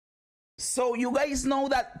So you guys know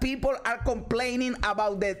that people are complaining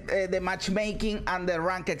about the matchmaking and the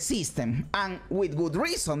ranked system, and with good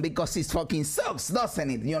reason, because it fucking sucks,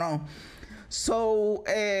 doesn't it? You know. So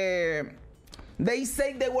they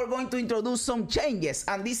say they were going to introduce some changes,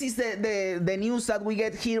 and this is the news that we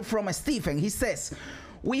get here from Stephen. He says,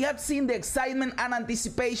 we have seen the excitement and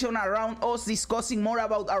anticipation around us discussing more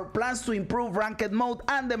about our plans to improve ranked mode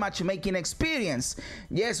and the matchmaking experience.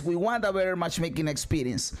 Yes, we want a better matchmaking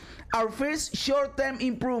experience. Our first short-term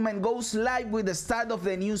improvement goes live with the start of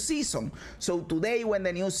the new season. So today, when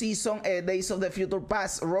the new season, Days of the Future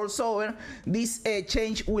Past, rolls over, this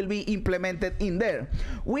change will be implemented in there.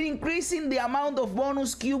 We're increasing the amount of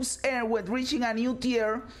bonus cubes earned when reaching a new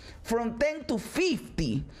tier from 10 to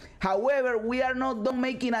 50. However, we are not done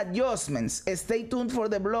making adjustments. Stay tuned for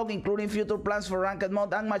the blog, including future plans for ranked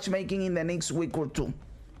mode and matchmaking in the next week or two.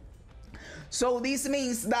 So this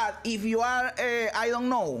means that if you are, I don't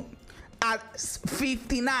know, at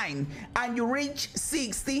 59 and you reach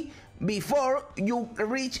 60, before you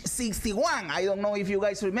reach 61. I don't know if you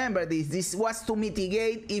guys remember this. This was to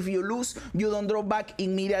mitigate if you lose, you don't drop back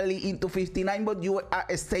immediately into 59, but you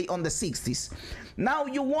stay on the 60s. Now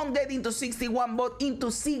you won't get into 61, but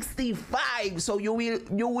into 65. So you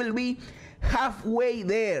will be halfway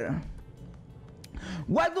there.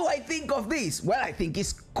 What do I think of this? Well, I think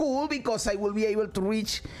it's cool because I will be able to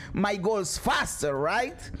reach my goals faster,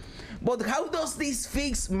 right? But how does this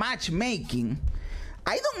fix matchmaking?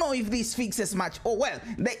 I don't know if this fixes match. Oh, well,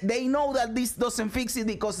 they know that this doesn't fix it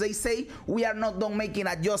because they say we are not done making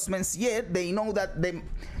adjustments yet. They know that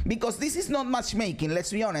because this is not matchmaking,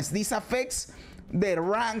 let's be honest. This affects the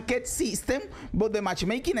ranked system, but the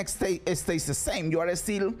matchmaking stays the same. You are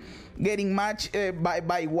still getting matched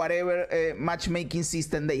by whatever matchmaking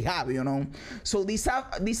system they have, you know. So this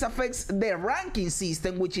affects the ranking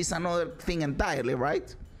system, which is another thing entirely,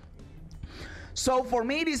 right? So for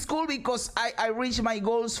me it is cool because I reach my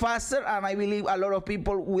goals faster, and I believe a lot of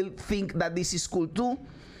people will think that this is cool too.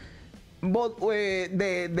 But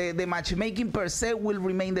the matchmaking per se will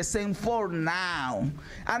remain the same for now.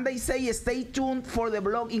 And they say stay tuned for the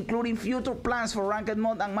blog, including future plans for ranked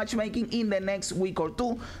mode and matchmaking in the next week or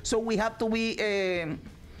two. So we have to be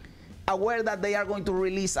aware that they are going to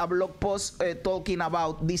release a blog post talking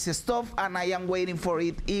about this stuff, and I am waiting for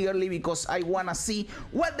it eagerly because I want to see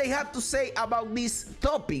what they have to say about this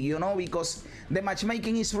topic, you know, because the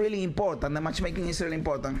matchmaking is really important. The matchmaking is really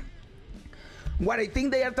important. What I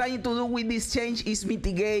think they are trying to do with this change is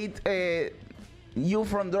mitigate you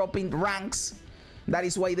from dropping ranks. That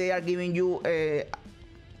is why they are giving you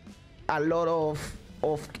a lot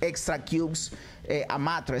of extra cubes, a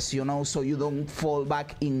mattress, you know, so you don't fall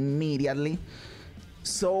back immediately.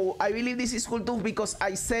 So I believe this is cool too, because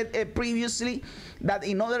I said previously that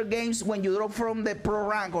in other games, when you drop from the pro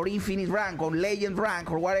rank or infinite rank or legend rank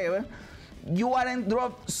or whatever, you aren't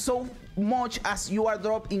dropped so much as you are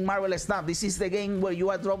dropped in Marvelous Snap. This is the game where you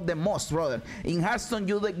are dropped the most, brother. In Hearthstone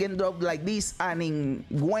you don't get dropped like this, and in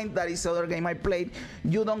Gwent, that is the other game I played,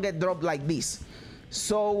 you don't get dropped like this.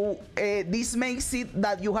 So this makes it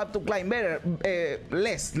that you have to climb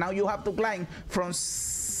less. Now you have to climb from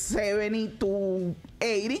 70 to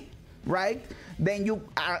 80, right? Then you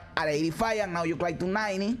are at 85 and now you climb to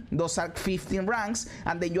 90. Those are 15 ranks.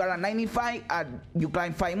 And then you are at 95 and you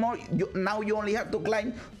climb 5 more. Now you only have to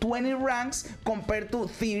climb 20 ranks compared to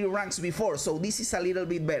 30 ranks before. So this is a little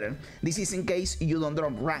bit better. This is in case you don't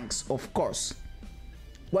drop ranks, of course.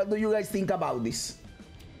 What do you guys think about this?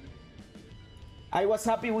 I was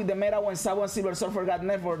happy with the meta when Sabo and Silver Surfer got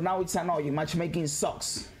nerfed. Now it's annoying. Matchmaking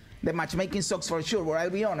sucks. The matchmaking sucks for sure, but I'll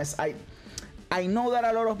be honest. I know that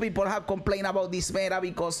a lot of people have complained about this meta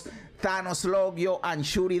because Thanos, Logio, and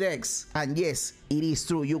Shuri decks. And yes, it is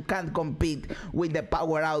true. You can't compete with the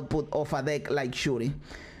power output of a deck like Shuri.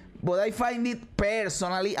 But I find it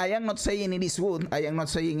personally, I am not saying it is good. I am not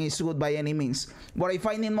saying it's good by any means. But I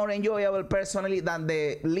find it more enjoyable personally than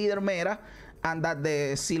the leader meta and that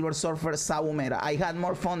the Silver Surfer Sabu meta. I had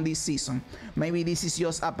more fun this season. Maybe this is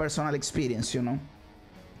just a personal experience, you know.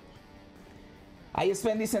 I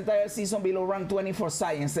spent this entire season below rank 20 for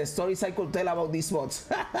science. The stories I could tell about these bots.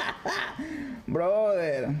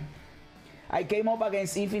 Brother. I came up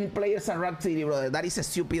against infinite players and rank 30, brother. That is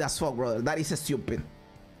stupid as fuck, brother. That is stupid.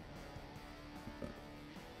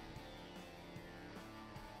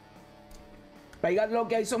 I got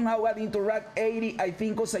lucky. I somehow got into rank 80, I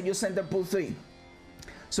think, because I just center pool 3.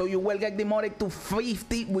 So you will get demoted to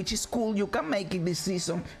 50, which is cool. You can make it this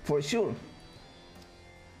season for sure.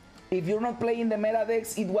 If you're not playing the meta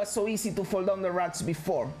decks, it was so easy to fall down the rats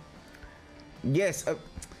before. Yes,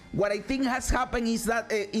 What I think has happened is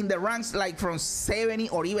that in the ranks like from 70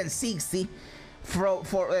 or even 60,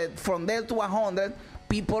 from there to 100,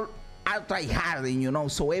 people are tryharding, you know.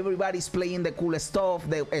 So everybody's playing the cool stuff,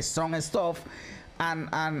 the strong stuff,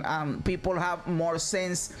 and people have more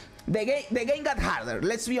sense. The game got harder,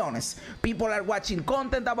 let's be honest. People are watching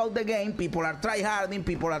content about the game, people are tryharding,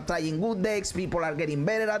 people are trying good decks, people are getting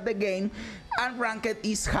better at the game, and ranked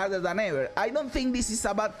is harder than ever. I don't think this is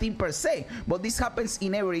a bad thing per se, but this happens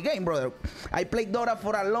in every game, brother. I played Dota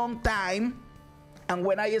for a long time, and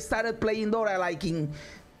when I started playing Dota like in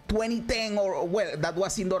 2010, or well, that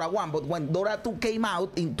was in Dota 1, but when Dota 2 came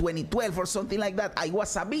out in 2012 or something like that, I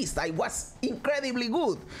was a beast. I was incredibly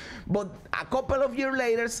good. But a couple of years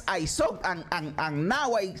later, I sucked, and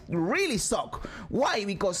now I really suck. Why?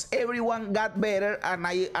 Because everyone got better, and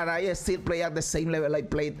I still play at the same level I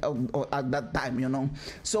played at that time, you know.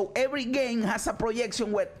 So every game has a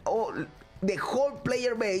projection where the whole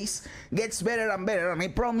player base gets better and better, and I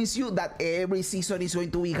promise you that every season is going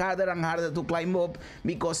to be harder and harder to climb up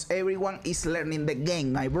because everyone is learning the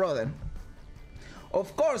game, my brother.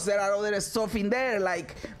 Of course, there are other stuff in there,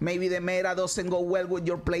 like maybe the meta doesn't go well with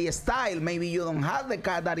your play style, maybe you don't have the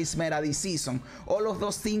card that is meta this season. All of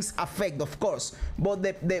those things affect, of course, but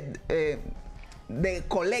the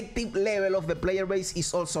collective level of the player base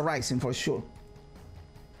is also rising for sure.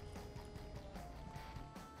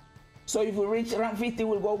 So if we reach rank 50,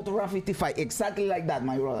 we'll go to rank 55. Exactly like that,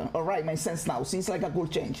 my brother. All right, makes sense now. Seems like a cool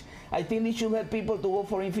change. I think this should help people to go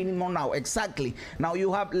for infinite more now. Exactly. Now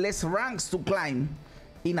you have less ranks to climb,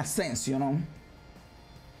 in a sense, you know.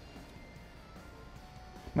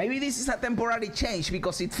 Maybe this is a temporary change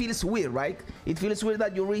because it feels weird, right? It feels weird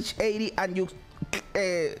that you reach 80 and you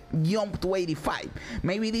jump to 85.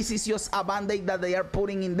 Maybe this is just a band-aid that they are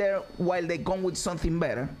putting in there while they come with something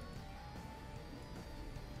better.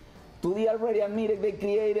 2D already admitted they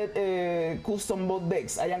created custom bot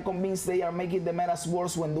decks. I am convinced they are making the metas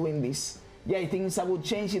worse when doing this. Yeah, I think it's a good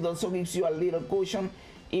change. It also gives you a little cushion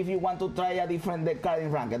if you want to try a different deck card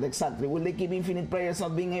in ranked. Exactly. Will they keep infinite players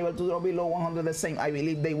not being able to drop below 100 the same? I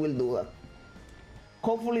believe they will do that.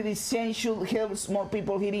 Hopefully this change should help more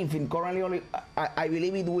people hit infinite. Currently only, I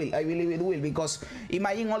believe it will. I believe it will, because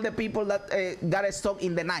imagine all the people that got stuck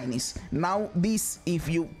in the 90s. Now this, if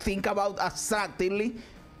you think about abstractly,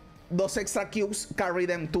 those extra cubes carry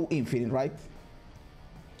them to infinite, right?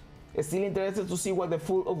 Still interested to see what the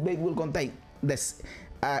full update will contain. This,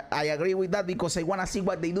 I agree with that, because I want to see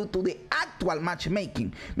what they do to the actual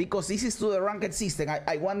matchmaking, because this is to the ranked system.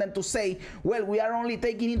 I want them to say, well, we are only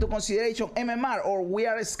taking into consideration MMR, or we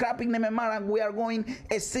are scrapping MMR and we are going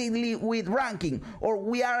strictly with ranking, or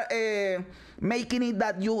we are making it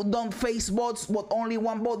that you don't face bots but only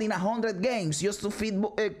one bot in 100 games just to feed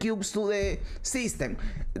cubes to the system.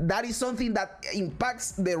 That is something that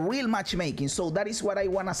impacts the real matchmaking. So that is what I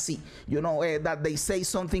want to see, you know, that they say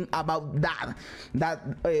something about that. That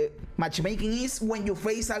matchmaking is when you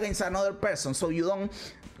face against another person, so you don't,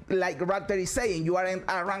 like Raptor is saying, you are in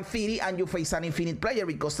a rank 50 and you face an infinite player,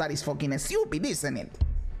 because that is fucking stupid, isn't it?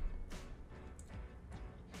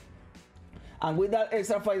 And with that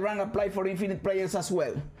extra 5 rank apply for infinite players as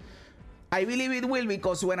well. I believe it will,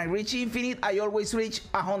 because when I reach infinite, I always reach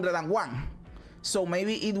 101. So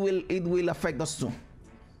maybe it will affect us too.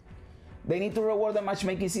 They need to reward the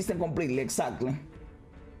matchmaking system completely. Exactly.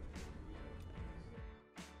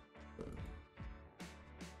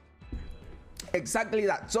 Exactly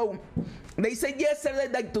that. So they said yesterday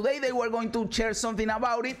that today they were going to share something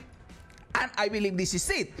about it, and I believe this is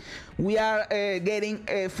it. We are getting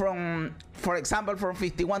from, for example, from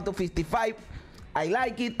 51 to 55. I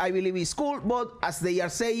like it. I believe it's cool, but as they are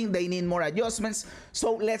saying, they need more adjustments.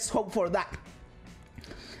 So let's hope for that.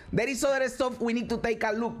 There is other stuff we need to take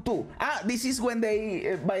a look to. This is when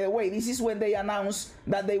they, by the way, this is when they announced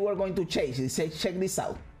that they were going to change. They say, check this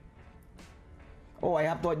out. Oh, I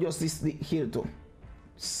have to adjust this here too.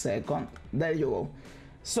 Second, there you go.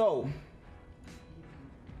 So,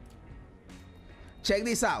 check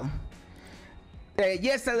this out.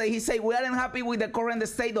 Yesterday he said, we aren't happy with the current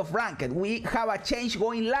state of ranked. We have a change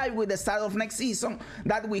going live with the start of next season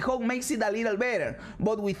that we hope makes it a little better,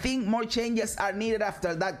 but we think more changes are needed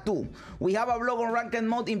after that too. We have a blog on ranked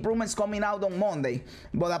mode improvements coming out on Monday,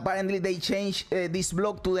 but apparently they changed this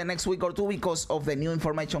blog to the next week or two because of the new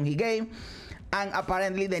information he gave. And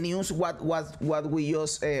apparently the news what we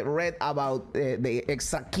just read about the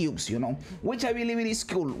extra cubes, you know, which I believe it is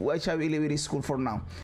cool. Which I believe it is cool for now.